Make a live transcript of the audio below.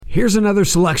Here's another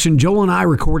selection Joel and I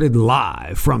recorded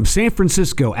live from San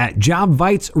Francisco at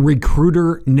Jobvite's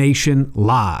Recruiter Nation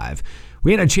Live.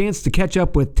 We had a chance to catch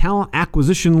up with talent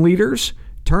acquisition leaders,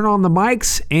 turn on the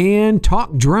mics, and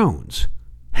talk drones.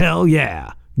 Hell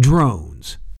yeah,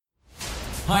 drones.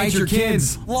 Hide your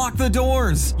kids. Lock the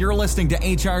doors. You're listening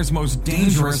to HR's most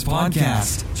dangerous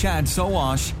podcast. Chad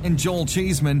Sowash and Joel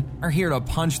Cheeseman are here to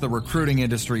punch the recruiting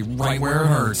industry right where it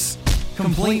hurts.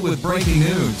 Complete with breaking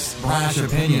news, brash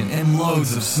opinion, and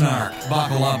loads of snark.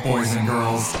 Buckle up, boys and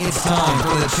girls. It's time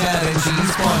for the Chad and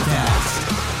Cheese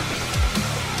Podcast.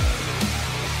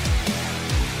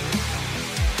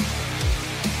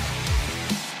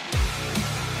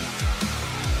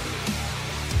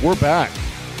 We're back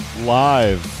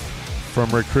live from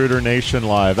Recruiter Nation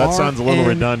Live. That sounds a little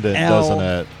redundant, doesn't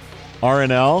it?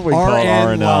 RNL? We call it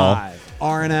RNL. Live.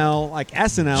 RNL, like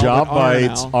SNL.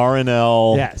 Jobvite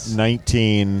RNL yes.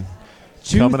 19.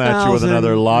 Coming at you with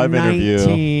another live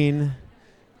interview.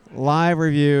 Live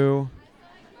review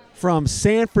from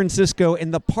San Francisco in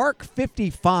the Park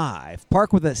 55.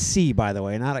 Park with a C, by the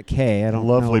way, not a K. I don't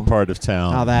know. Lovely part of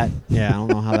town. I don't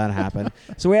know how that happened.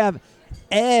 So we have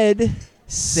Ed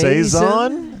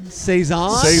Sayson. Sayson.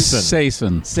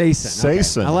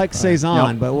 Okay. I like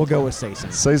Sayson, but we'll go with Sayson.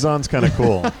 Sayson's kind of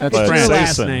cool. That's French.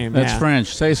 Last name. That's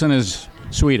French. Sayson is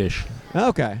Swedish.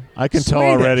 Okay. I can tell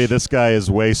already this guy is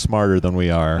way smarter than we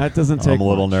are. That doesn't take I'm a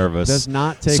little much. nervous. Does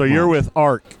not take So much. you're with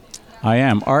ARC. I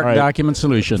am. ARC Document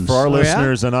Solutions. For our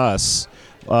listeners and us,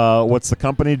 what's the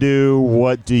company do?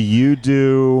 What do you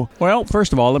do? Well,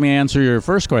 first of all, let me answer your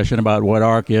first question about what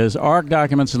ARC is. ARC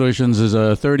Document Solutions is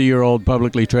a 30-year-old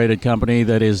publicly traded company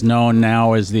that is known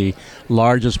now as the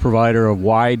largest provider of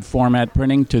wide format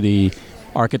printing to the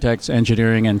architects,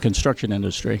 engineering, and construction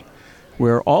industry.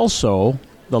 We're also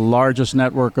the largest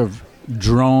network of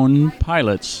drone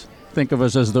pilots. Think of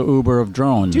us as the Uber of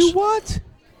drones. Do what?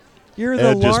 You're the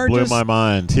Ed just blew largest my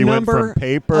mind. He went from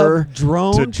paper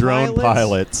to drone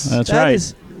pilots. That's that right.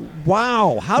 Is,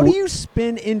 wow. How do you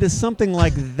spin into something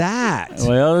like that?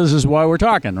 Well, this is why we're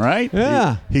talking, right?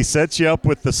 Yeah. He sets you up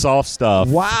with the soft stuff.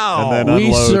 Wow. And then We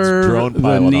unloads serve drone the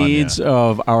pilot needs on you.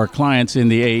 of our clients in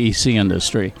the AEC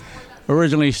industry.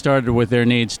 Originally started with their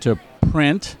needs to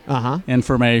print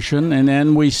information, and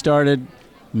then we started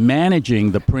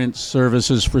managing the print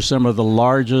services for some of the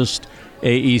largest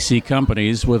AEC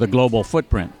companies with a global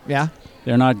footprint. Yeah.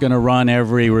 They're not going to run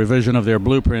every revision of their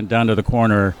blueprint down to the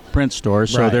corner print store,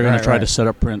 so they're going to try to set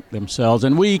up print themselves.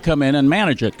 And we come in and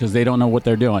manage it because they don't know what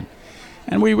they're doing.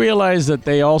 And we realize that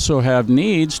they also have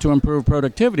needs to improve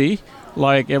productivity,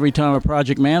 like every time a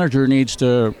project manager needs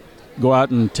to go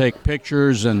out and take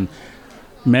pictures and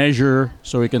measure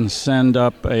so we can send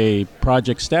up a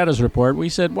project status report. We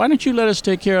said, why don't you let us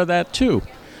take care of that too?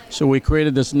 So we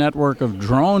created this network of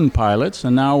drone pilots,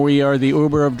 and now we are the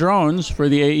Uber of drones for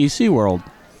the AEC world.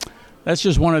 That's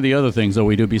just one of the other things that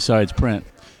we do besides print.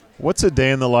 What's a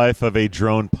day in the life of a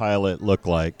drone pilot look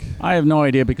like? I have no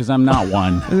idea because I'm not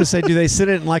one. I was going to say, do they sit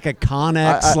in like a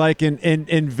Connex like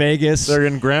in Vegas? They're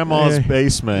in grandma's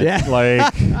basement,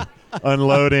 like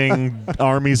unloading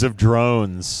armies of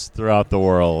drones throughout the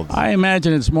world. I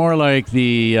imagine it's more like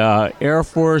the Air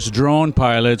Force drone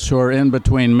pilots who are in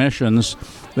between missions.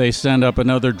 They send up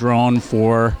another drone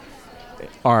for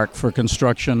ARC for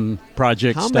construction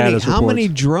project status reports. How many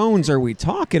drones are we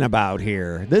talking about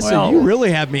here? You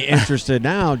really have me interested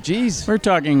now. Jeez. We're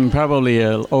talking probably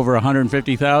over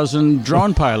 150,000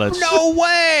 drone pilots. No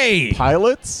way!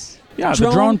 Pilots? Yeah,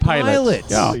 the drone pilots.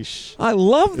 Yeah. I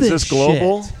love this. Is this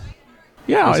global? Shit.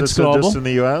 Yeah, is it's this global. just in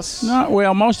the U.S.? No,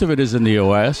 well, most of it is in the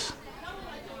U.S.,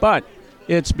 but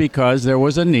it's because there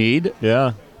was a need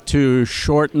to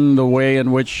shorten the way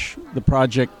in which the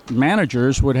project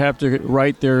managers would have to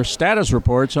write their status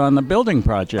reports on the building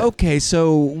project. Okay,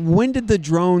 so when did the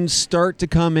drones start to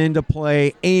come into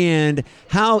play, and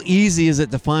how easy is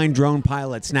it to find drone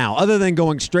pilots now, other than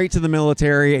going straight to the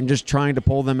military and just trying to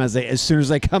pull them as soon as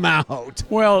they come out?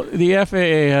 Well, the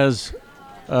FAA has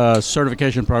a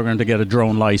certification program to get a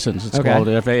drone license. It's called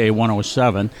FAA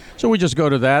 107. So we just go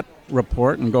to that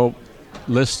report and go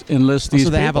enlist these people. So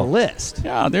they have a list.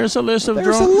 Yeah, there's a list of There's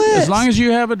drones. a list. As long as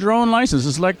you have a drone license.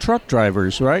 It's like truck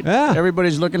drivers, right? Yeah.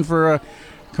 Everybody's looking for a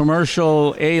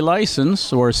commercial A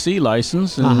license or C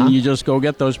license, and you just go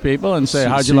get those people and say,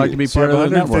 how'd you like to be part of the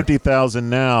network? 150,000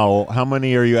 now. How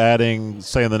many are you adding,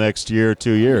 say, in the next year,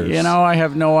 2 years? You know, I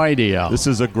have no idea. This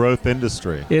is a growth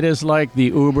industry. It is like the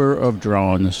Uber of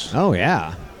drones. Oh,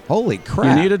 yeah. Holy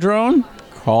crap. You need a drone?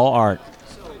 Call ARC.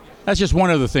 That's just one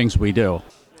of the things we do.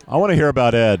 I want to hear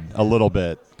about Ed a little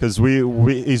bit because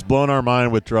he's blown our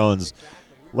mind with drones.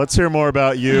 Let's hear more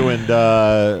about you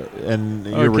and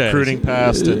your recruiting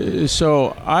past. So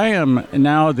I am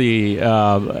now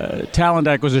the talent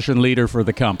acquisition leader for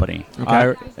the company. Okay.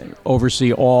 I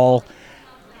oversee all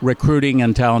recruiting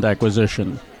and talent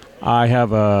acquisition. I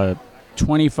have a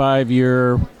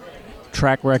 25-year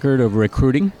track record of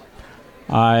recruiting.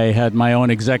 I had my own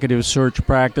executive search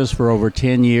practice for over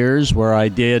 10 years where I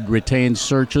did retained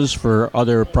searches for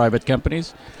other private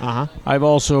companies. I've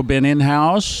also been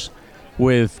in-house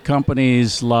with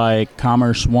companies like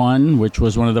Commerce One, which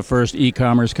was one of the first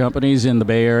e-commerce companies in the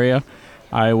Bay Area.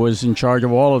 I was in charge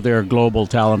of all of their global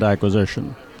talent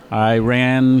acquisition. I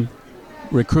ran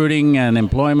recruiting and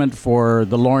employment for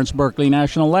the Lawrence Berkeley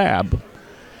National Lab,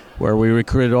 where we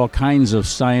recruited all kinds of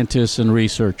scientists and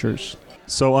researchers.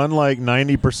 So unlike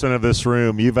 90% of this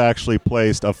room, you've actually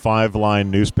placed a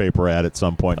 5-line newspaper ad at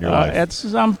some point in your life. At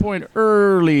some point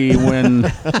early when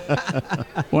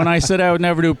I said I would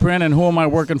never do print, and who am I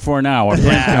working for now? A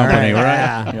print company,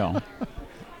 right? Yeah.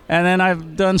 And then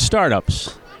I've done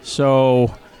startups.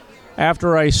 So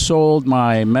after I sold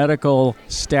my medical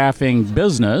staffing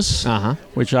business,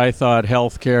 which I thought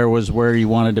healthcare was where you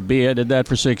wanted to be, I did that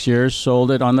for 6 years,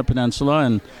 sold it on the peninsula,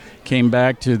 and came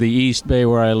back to the East Bay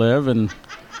where I live and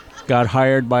got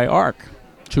hired by ARC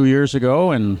 2 years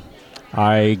ago, and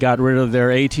I got rid of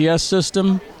their ATS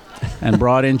system and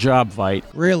brought in Jobvite.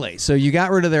 Really? So you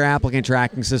got rid of their applicant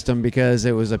tracking system because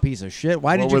it was a piece of shit?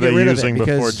 Why did you get rid of it? What were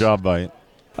they using before Jobvite?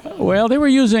 Well, they were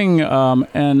using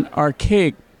an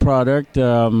archaic product.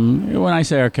 When I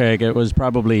say archaic, it was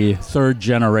probably third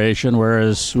generation,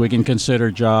 whereas we can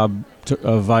consider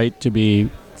Jobvite to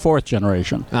be fourth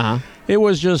generation. It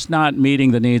was just not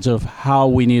meeting the needs of how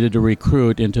we needed to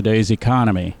recruit in today's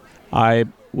economy. I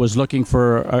was looking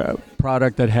for a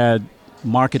product that had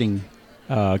marketing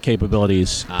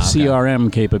capabilities,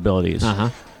 CRM capabilities,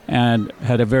 and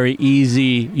had a very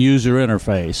easy user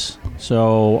interface.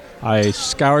 So I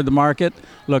scoured the market,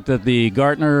 looked at the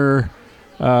Gartner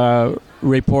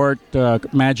report,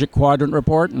 Magic Quadrant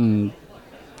report, and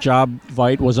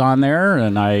Jobvite was on there,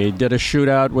 and I did a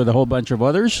shootout with a whole bunch of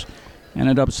others.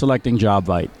 Ended up selecting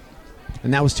Jobvite.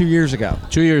 And that was 2 years ago.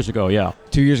 2 years ago, yeah.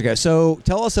 2 years ago. So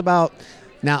tell us about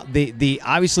now the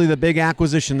obviously the big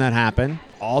acquisition that happened.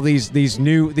 All these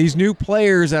new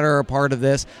players that are a part of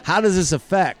this. How does this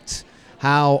affect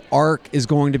how ARC is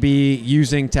going to be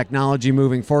using technology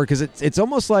moving forward? Because it's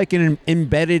almost like an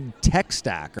embedded tech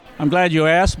stack. I'm glad you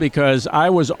asked, because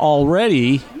I was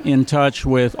already in touch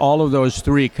with all of those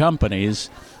three companies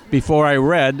before I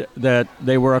read that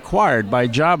they were acquired by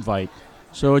Jobvite.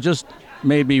 So it just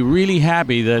made me really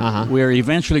happy that we're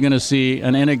eventually going to see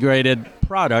an integrated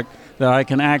product that I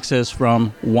can access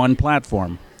from one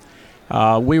platform.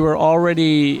 We were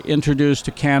already introduced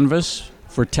to Canvas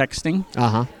for texting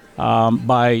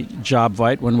by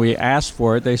Jobvite. When we asked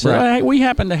for it, they said, hey, we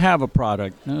happen to have a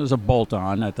product. And it was a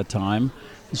bolt-on at the time.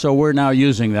 So we're now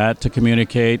using that to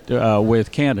communicate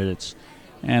with candidates.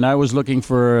 And I was looking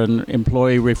for an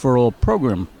employee referral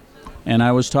program, and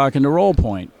I was talking to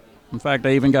RollPoint. In fact,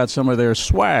 I even got some of their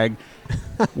swag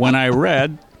when I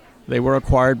read they were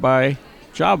acquired by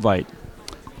Jobvite.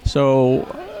 So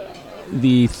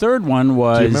the third one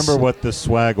was... Do you remember what the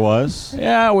swag was?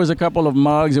 Yeah, it was a couple of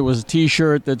mugs. It was a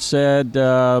T-shirt that said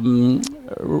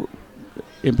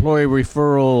employee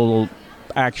referral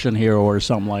action hero or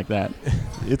something like that.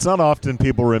 It's not often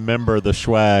people remember the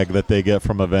swag that they get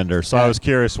from a vendor. So I was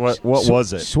curious, what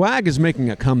was it? Swag is making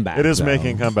a comeback. It is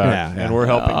making a comeback, and we're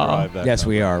helping drive that. Yes,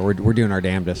 we are. We're doing our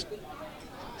damnedest.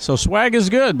 So swag is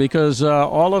good because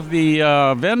all of the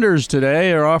vendors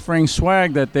today are offering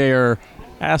swag that they are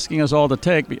asking us all to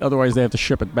take. Otherwise, they have to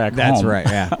ship it back home. That's right,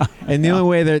 yeah. And the only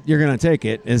way that you're going to take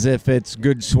it is if it's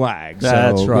good swag.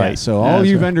 That's right. Yeah, so all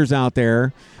you vendors out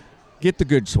there, get the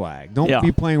good swag. Don't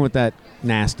be playing with that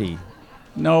nasty,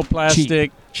 no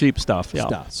plastic, cheap stuff.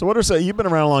 Yeah. So you've been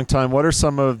around a long time. What are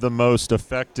some of the most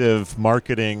effective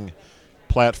marketing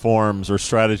platforms or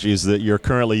strategies that you're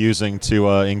currently using to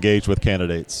engage with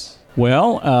candidates?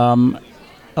 Well,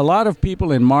 a lot of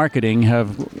people in marketing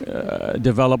have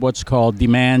developed what's called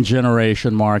demand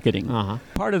generation marketing.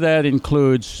 Part of that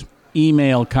includes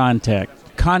email content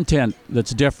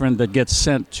that's different that gets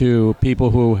sent to people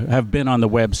who have been on the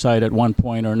website at one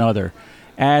point or another.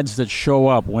 Ads that show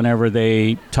up whenever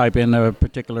they type in a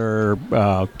particular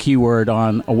keyword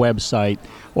on a website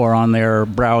or on their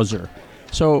browser.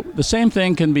 So the same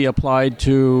thing can be applied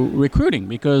to recruiting,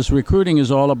 because recruiting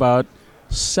is all about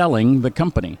selling the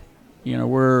company. You know,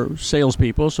 we're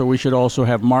salespeople, so we should also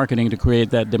have marketing to create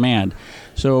that demand.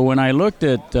 So when I looked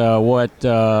at what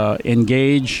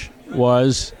Engage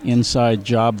was inside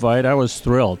Jobvite, I was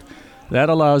thrilled. That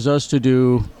allows us to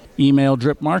do email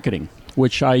drip marketing,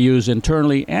 which I use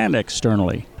internally and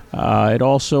externally. It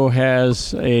also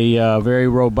has a very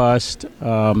robust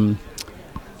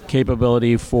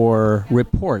capability for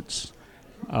reports.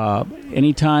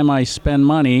 Anytime I spend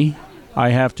money, I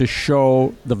have to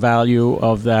show the value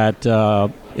of that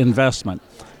investment.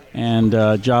 And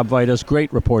Jobvite has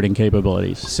great reporting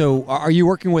capabilities. So are you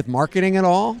working with marketing at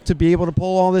all to be able to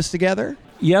pull all this together?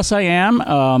 Yes, I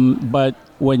am. But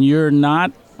when you're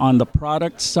not on the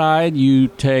product side, you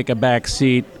take a back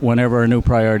seat whenever a new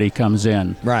priority comes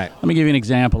in. Right. Let me give you an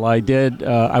example.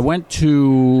 I went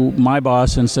to my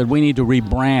boss and said, we need to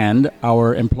rebrand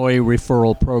our employee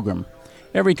referral program.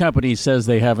 Every company says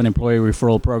they have an employee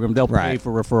referral program. They'll pay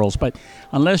for referrals. But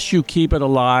unless you keep it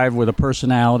alive with a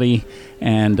personality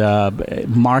and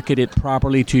market it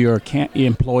properly to your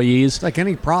employees. It's like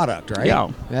any product, right?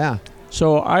 Yeah.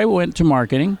 So I went to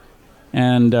marketing,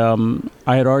 and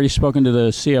I had already spoken to the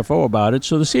CFO about it.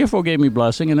 So the CFO gave me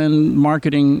blessing, and then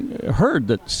marketing heard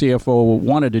that CFO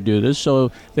wanted to do this,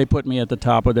 so they put me at the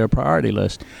top of their priority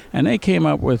list. And they came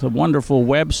up with a wonderful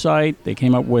website. They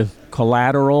came up with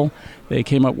collateral. They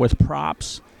came up with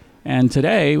props. And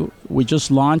today, we just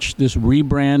launched this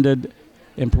rebranded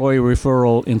employee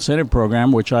referral incentive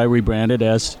program, which I rebranded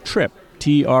as TRIP,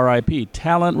 T-R-I-P,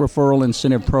 Talent Referral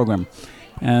Incentive Program.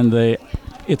 And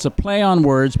it's a play on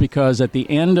words because at the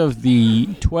end of the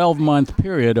 12-month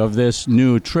period of this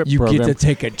new TRIP program, you get to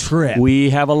take a trip.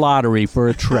 We have a lottery for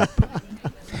a trip.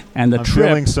 And I'm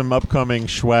feeling some upcoming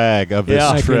swag of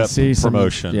this trip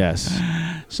promotion. Yes.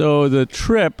 So the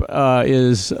trip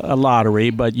is a lottery,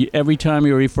 but every time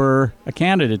you refer a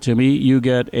candidate to me, you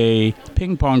get a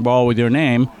ping pong ball with your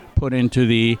name put into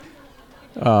the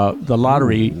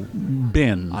lottery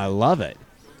bin. I love it.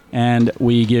 And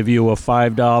we give you a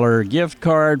 $5 gift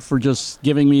card for just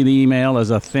giving me the email as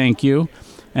a thank you.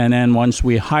 And then once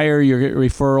we hire your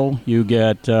referral, you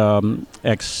get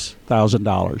X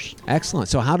 $1,000. Excellent.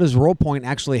 So how does RollPoint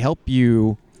actually help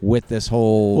you with this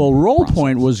whole Well,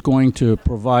 RollPoint process? was going to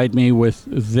provide me with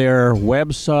their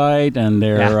website and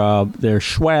their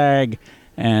swag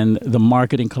and the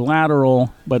marketing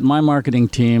collateral, but my marketing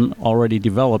team already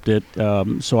developed it,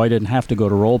 so I didn't have to go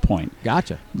to RollPoint.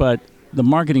 Gotcha. But the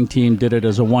marketing team did it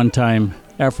as a one-time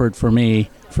effort for me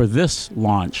for this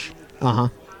launch. Uh-huh.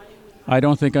 I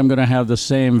don't think I'm going to have the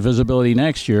same visibility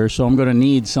next year, so I'm going to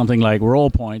need something like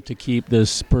RollPoint to keep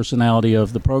this personality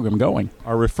of the program going.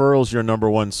 Are referrals your number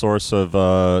one source of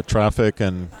traffic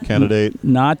and candidate?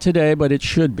 Not today, but it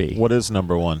should be. What is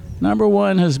number one? Number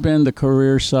one has been the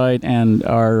career site and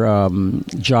our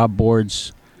job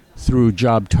boards through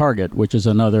Job Target, which is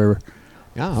another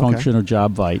function of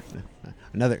Jobvite.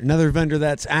 Another vendor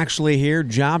that's actually here,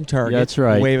 Job Target. That's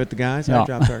right. Wave at the guys. Yeah.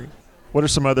 Job Target. What are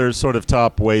some other sort of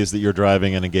top ways that you're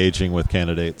driving and engaging with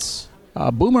candidates?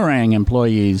 Boomerang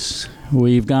employees.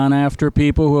 We've gone after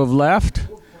people who have left,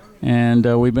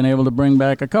 and we've been able to bring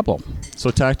back a couple.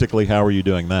 So tactically, how are you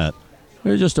doing that?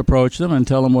 We just approach them and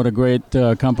tell them what a great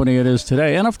company it is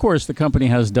today. And, of course, the company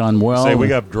has done well. Say, we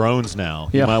got drones now.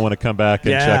 Yeah. You might want to come back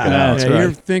and check it out. That's right.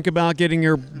 You think about getting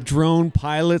your drone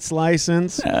pilot's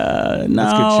license?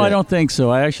 No, I don't think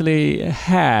so. I actually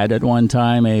had at one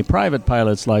time a private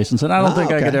pilot's license, and I don't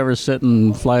think I could ever sit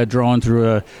and fly a drone through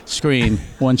a screen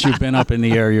once you've been up in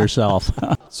the air yourself.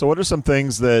 So what are some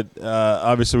things that,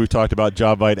 obviously we've talked about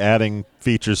Jobvite adding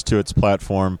features to its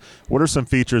platform. What are some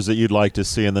features that you'd like to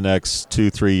see in the next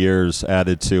 2-3 years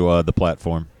added to the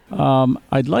platform?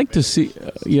 I'd like to see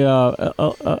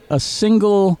a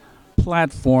single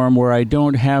platform where I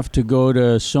don't have to go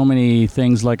to so many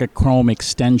things like a Chrome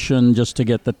extension just to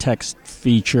get the text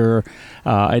feature.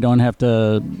 I don't have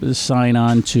to sign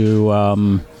on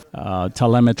to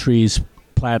telemetry's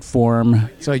platform.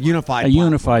 So a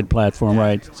unified platform,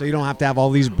 right. So you don't have to have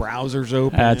all these browsers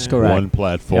open. That's correct. One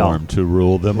platform to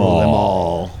rule them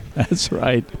all. That's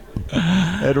right.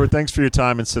 Edward, thanks for your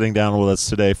time and sitting down with us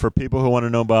today. For people who want to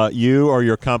know about you or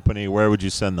your company, where would you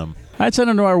send them? I'd send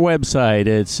them to our website.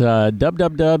 It's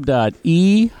www.e-arc.com.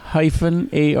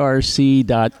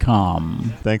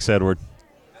 Thanks, Edward.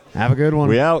 Have a good one.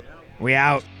 We out. We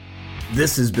out.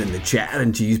 This has been the Chad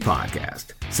and Cheese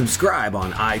Podcast. Subscribe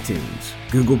on iTunes,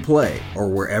 Google Play, or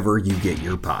wherever you get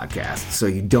your podcasts so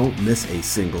you don't miss a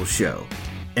single show.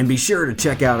 And be sure to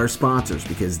check out our sponsors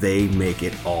because they make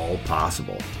it all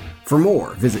possible. For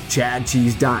more, visit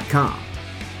chadcheese.com.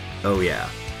 Oh yeah,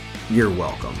 you're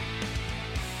welcome.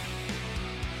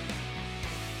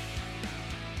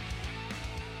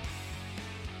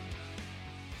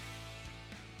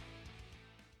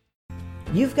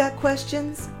 You've got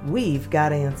questions, we've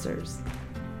got answers.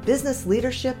 Business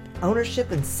leadership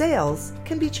ownership, and sales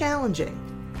can be challenging.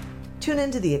 Tune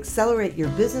into the Accelerate Your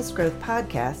Business Growth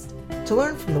podcast to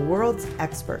learn from the world's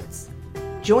experts.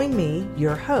 Join me,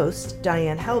 your host,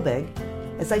 Diane Helbig,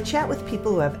 as I chat with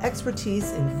people who have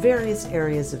expertise in various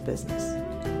areas of business.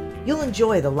 You'll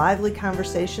enjoy the lively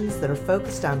conversations that are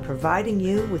focused on providing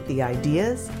you with the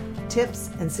ideas,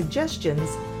 tips, and suggestions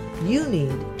you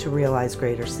need to realize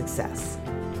greater success.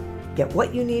 Get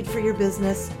what you need for your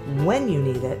business when you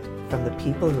need it from the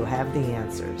people who have the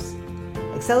answers.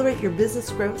 Accelerate Your Business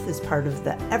Growth is part of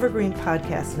the Evergreen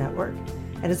Podcast Network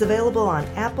and is available on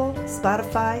Apple,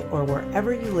 Spotify, or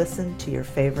wherever you listen to your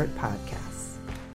favorite podcast.